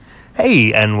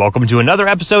Hey, and welcome to another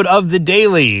episode of The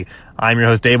Daily. I'm your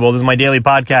host, Abel. This is my daily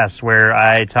podcast where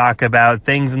I talk about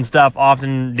things and stuff,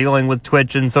 often dealing with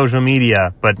Twitch and social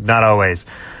media, but not always.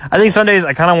 I think Sundays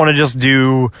I kind of want to just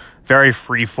do very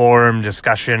free-form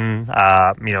discussion,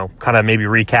 kind of maybe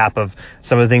recap of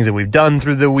some of the things that we've done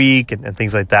through the week and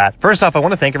things like that. First off, I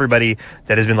want to thank everybody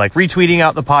that has been retweeting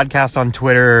out the podcast on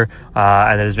Twitter,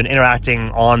 and that has been interacting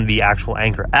on the actual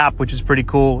Anchor app, which is pretty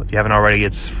cool. If you haven't already,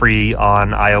 it's free on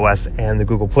iOS and the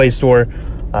Google Play Store.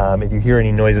 If you hear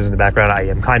any noises in the background,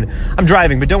 I'm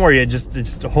driving, but don't worry,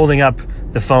 just holding up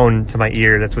the phone to my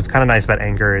ear. That's what's kind of nice about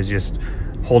Anchor, is just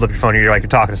hold up your phone, you're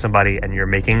talking to somebody and you're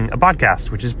making a podcast,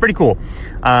 which is pretty cool.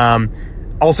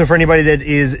 Also, for anybody that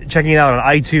is checking it out on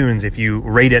iTunes, if you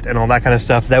rate it and all that kind of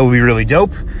stuff, that would be really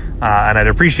dope. And I'd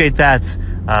appreciate that.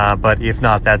 But if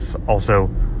not, that's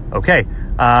also okay.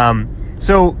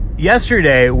 So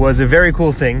yesterday was a very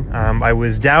cool thing. I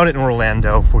was down in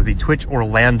Orlando for the Twitch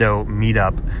Orlando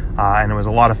meetup, and it was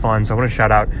a lot of fun. So I want to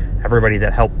shout out everybody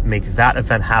that helped make that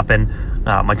event happen.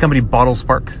 My company, Bottle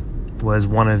Spark, was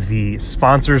one of the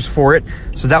sponsors for it.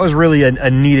 So that was really a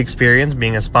neat experience,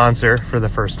 being a sponsor for the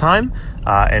first time,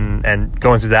 and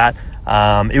going through that.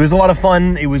 It was a lot of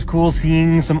fun. It was cool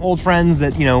seeing some old friends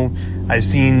that, I've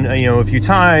seen, a few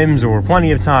times or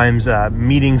plenty of times,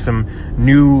 meeting some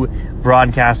new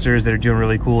broadcasters that are doing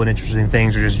really cool and interesting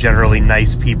things, or just generally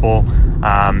nice people,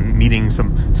 meeting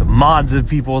some mods of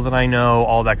people that I know.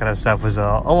 All that kind of stuff was a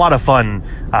lot of fun.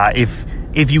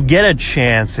 If you get a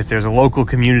chance, if there's a local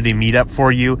community meetup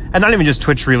for you, and not even just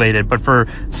Twitch related, but for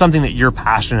something that you're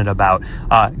passionate about,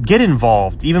 get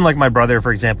involved. Even my brother,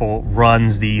 for example,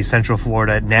 runs the Central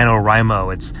Florida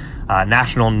NaNoWriMo. It's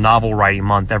National Novel Writing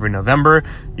Month every November.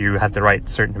 You have to write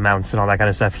certain amounts and all that kind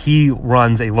of stuff. He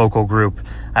runs a local group,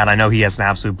 and I know he has an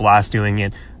absolute blast doing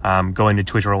it. Going to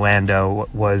Twitch Orlando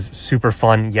was super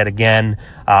fun yet again.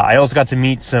 I also got to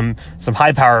meet some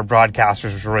high-powered broadcasters,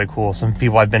 which was really cool. Some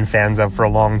people I've been fans of for a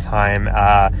long time.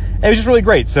 It was just really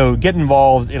great. So get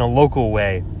involved in a local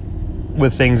way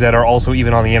with things that are also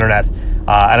even on the internet. And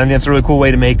I think that's a really cool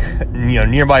way to make,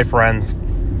 nearby friends.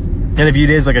 And if it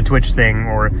is a Twitch thing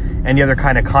or any other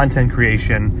kind of content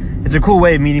creation, it's a cool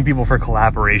way of meeting people for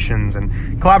collaborations.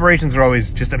 And collaborations are always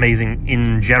just amazing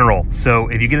in general. So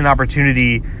if you get an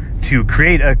opportunity to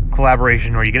create a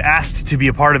collaboration, or you get asked to be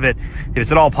a part of it, if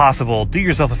it's at all possible, do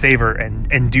yourself a favor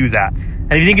and do that.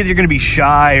 And if you think that you're going to be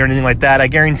shy or anything like that, I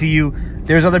guarantee you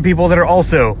there's other people that are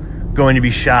also going to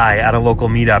be shy at a local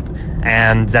meetup,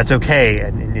 and that's okay.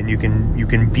 And you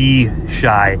can be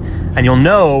shy, and you'll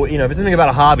know, if it's something about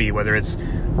a hobby, whether it's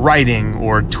writing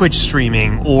or Twitch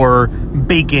streaming or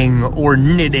baking or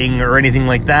knitting or anything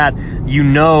like that,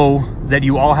 that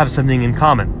you all have something in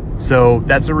common. So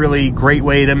that's a really great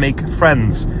way to make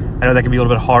friends. I know that can be a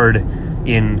little bit hard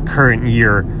in current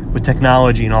year with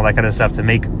technology and all that kind of stuff to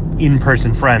make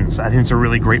in-person friends. I think it's a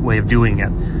really great way of doing it.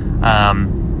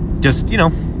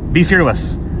 Be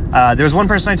fearless. There was one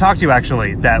person I talked to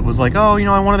actually that was like,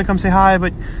 I wanted to come say hi,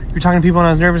 but you're talking to people and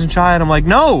I was nervous and shy. And I'm like,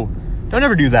 no, don't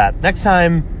ever do that. Next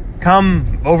time,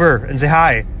 come over and say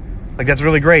hi. That's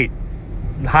really great.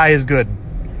 Hi is good.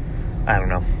 I don't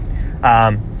know.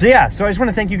 So I just want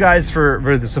to thank you guys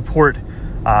for the support, for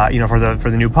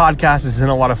the new podcast. It's been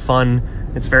a lot of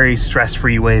fun. It's a very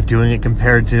stress-free way of doing it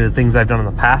compared to things I've done in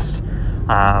the past.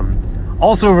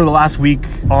 Also, over the last week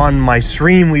on my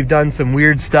stream, we've done some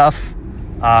weird stuff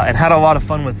and had a lot of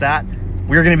fun with that.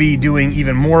 We're going to be doing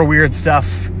even more weird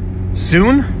stuff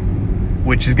soon,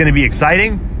 which is going to be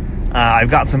exciting. I've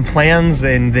got some plans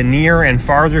in the near and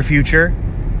farther future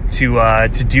to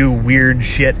do weird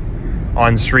shit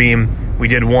on stream. We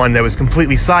did one that was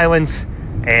completely silent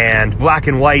and black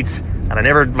and white, and I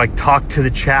never talked to the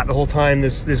chat the whole time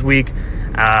this week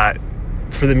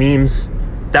for the memes.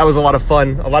 That was a lot of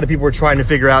fun. A lot of people were trying to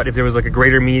figure out if there was a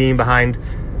greater meaning behind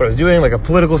what I was doing, a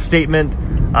political statement.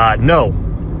 No,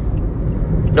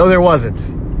 there wasn't.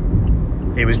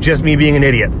 It was just me being an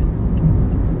idiot.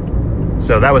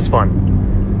 So that was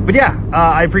fun. But yeah,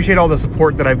 I appreciate all the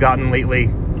support that I've gotten lately,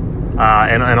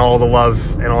 and all the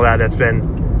love and all that. That's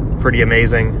been pretty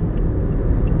amazing.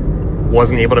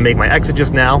 Wasn't able to make my exit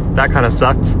just now. That kind of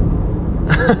sucked.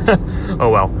 Oh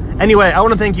well. Anyway, I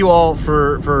want to thank you all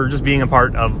for just being a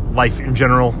part of life in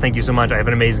general. Thank you so much. I have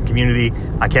an amazing community.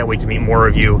 I can't wait to meet more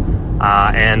of you.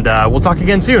 And we'll talk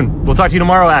again soon. We'll talk to you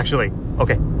tomorrow, actually.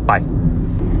 Okay, bye.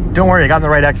 Don't worry, I got in the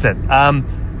right exit.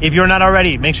 If you're not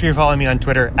already, make sure you're following me on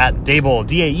Twitter at Daebol,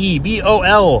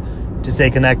 Daebol, to stay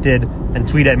connected, and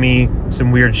tweet at me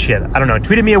some weird shit. I don't know.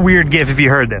 Tweet at me a weird GIF if you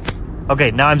heard this.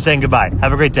 Okay, now I'm saying goodbye.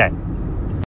 Have a great day.